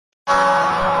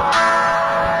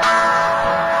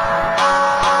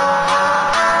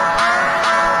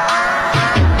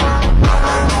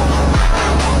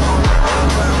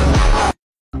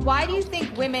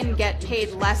get paid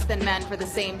less than men for the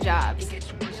same jobs.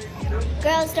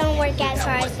 Girls don't work as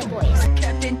hard as the boys.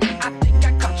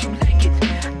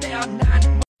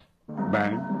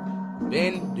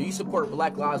 Ben, do you support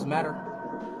Black Lives Matter?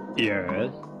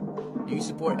 Yes. Do you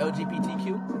support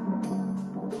LGBTQ?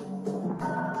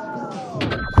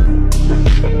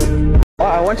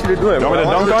 I want you to do it. You want me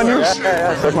to dunk on you?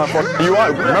 Yeah. That's my fault. You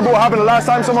want? Remember what happened the last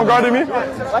time someone guarded me?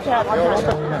 Watch out!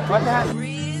 Watch out!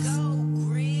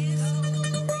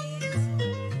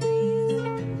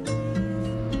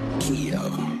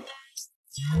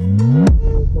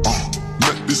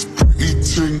 Met this pretty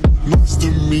thing. Nice to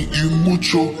meet you,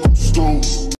 mucho gusto.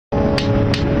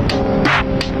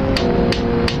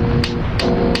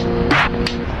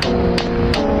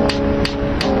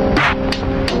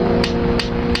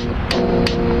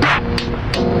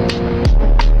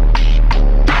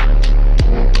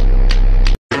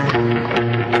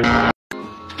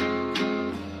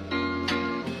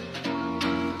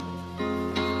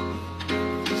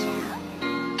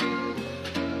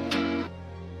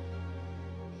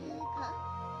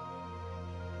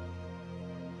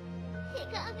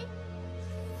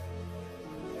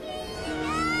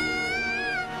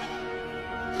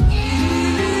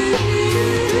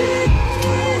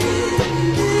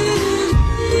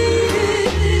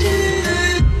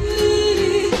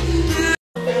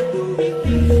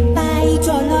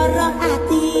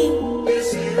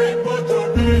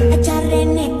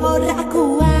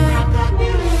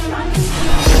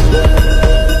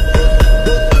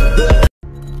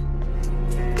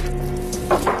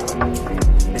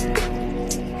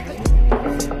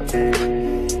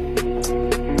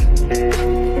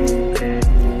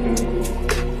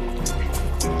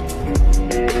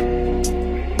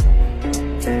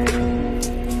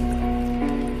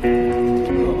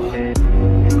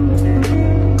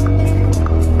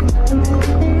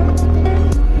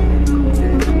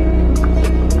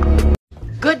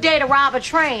 Good day to rob a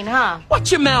train, huh?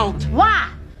 Watch your mouth. Why?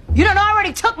 You done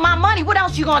already took my money. What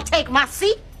else you gonna take? My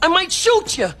seat? I might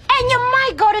shoot you. And you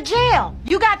might go to jail.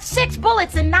 You got 6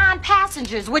 bullets and 9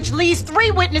 passengers, which leaves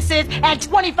 3 witnesses and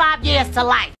 25 years to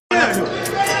life. Come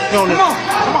on.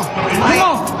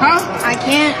 Huh? I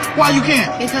can't. Why you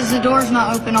can't? Because the door's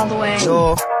not open all the way.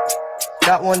 So,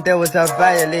 that one there was a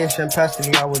violation.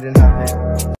 Personally, I wouldn't have it.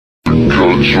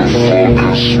 Got your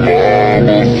fucking smile,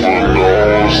 but for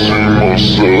now I see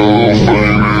myself,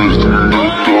 baby, in the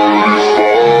 35.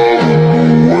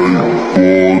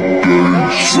 Wait for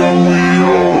days, so we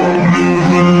all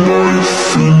living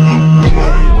life in the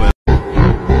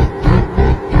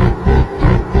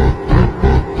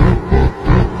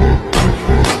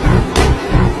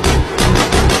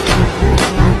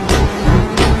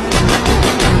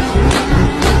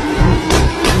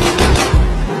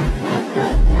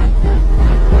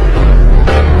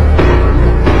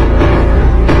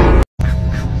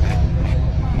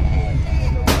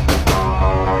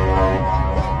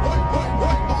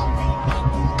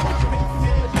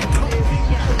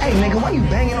Nigga, why you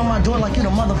banging on my door like you the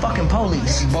motherfucking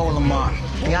police? Bowling mark.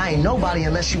 Nigga, I ain't nobody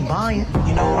unless you buying.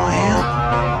 You know who I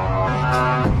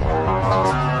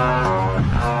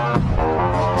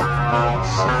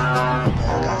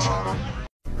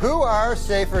am? Who are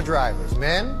safer drivers,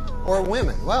 men or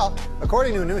women? Well,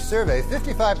 according to a new survey,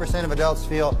 55% of adults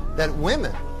feel that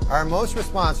women are most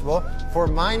responsible for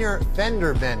minor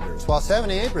fender benders, while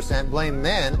 78% blame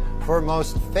men for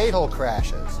most fatal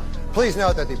crashes. Please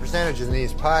note that the percentages in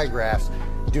these pie graphs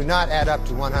do not add up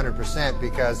to 100%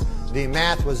 because the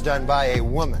math was done by a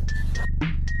woman.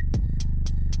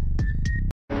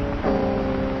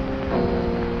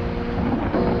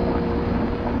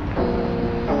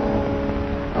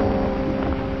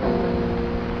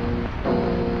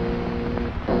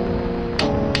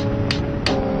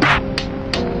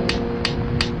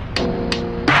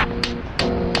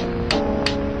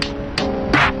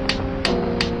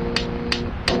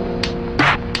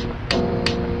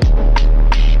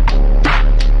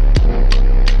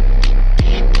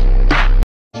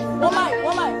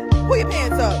 Pull your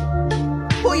pants up.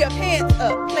 Pull your pants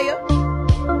up, player.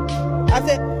 I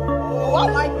said, oh, I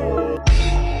like it.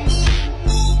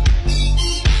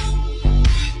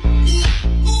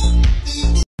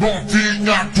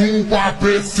 Novinha do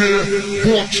ABC,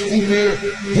 pode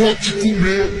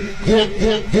comer, pode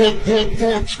comer, pode comer,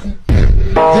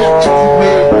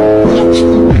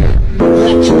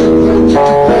 pode comer,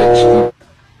 pode comer.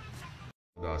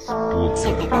 Das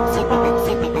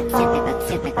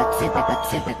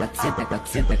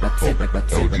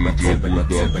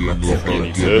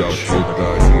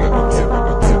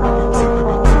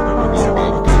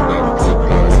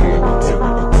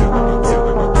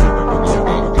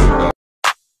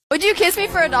Would you kiss me? me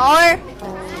for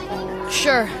 $1?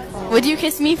 Sure. Would you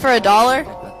kiss me for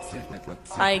 $1?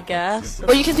 I guess.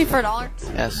 Would you kiss me for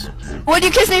 $1? Yes. Would you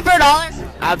kiss me for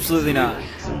 $1? Absolutely not.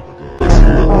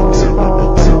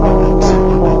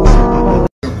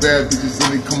 Bad bitches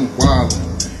and they come wild.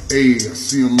 Ayy, I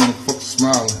see a motherfucker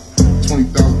smiling.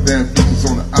 20,000 bad bitches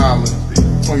on the island.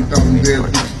 20,000 bad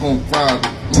bitches gon' private.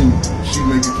 She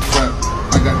make it clap.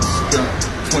 I got the strap.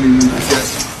 20 new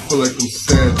cats. Feel like I'm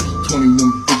savage. 21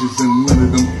 bitches and none of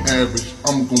them average.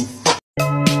 I'm gon' fuck.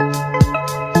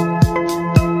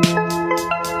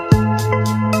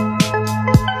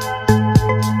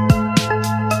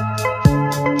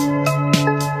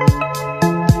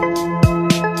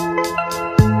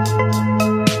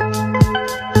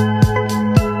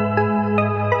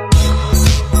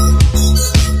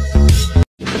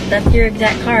 That's your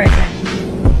exact car right there.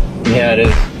 Yeah, it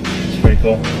is. It's pretty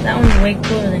cool. That one's way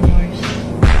cooler than yours.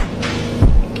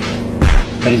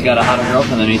 But he's got a hotter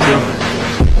girlfriend than me too.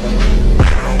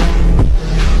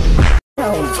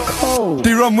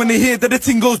 They run when they hear that the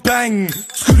thing goes bang.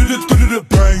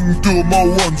 Bang, do my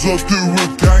ones, I do a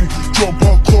gang. Jump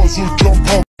out cars or jump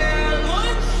out.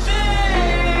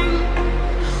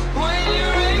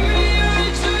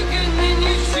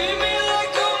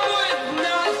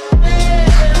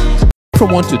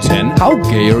 From 1 to 10, how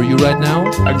gay are you right now?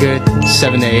 A good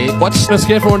 7 to 8. What's the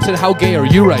scale from 1 to 10? How gay are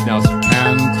you right now?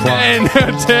 10.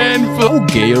 10. How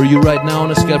gay are you right now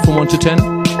on a scale from 1 to 10?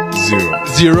 0.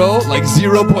 0? Like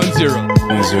 0.0.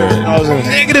 0.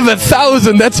 Negative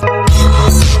 1,000. That's.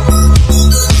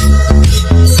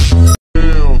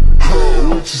 Damn,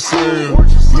 what you saying?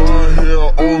 My hair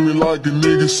on me like a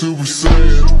nigga Super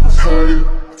Saiyan. Hey,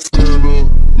 10,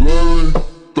 11,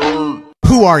 3rd.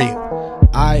 Who are you?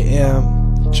 I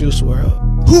am Juice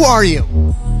WRLD. Who are you?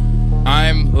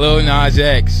 I'm Lil Nas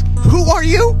X. Who are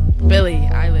you? Billie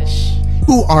Eilish.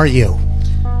 Who are you?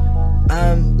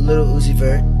 I'm Lil Uzi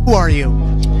Vert. Who are you?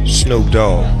 Snoop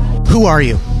Dogg. Who are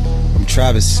you? I'm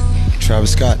Travis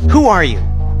Scott. Who are you?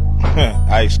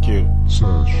 Ice Cube.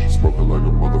 Smoking like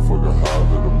a motherfucker, high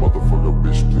than a motherfucker,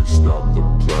 bitch, please stop the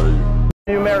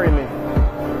play. You marry me.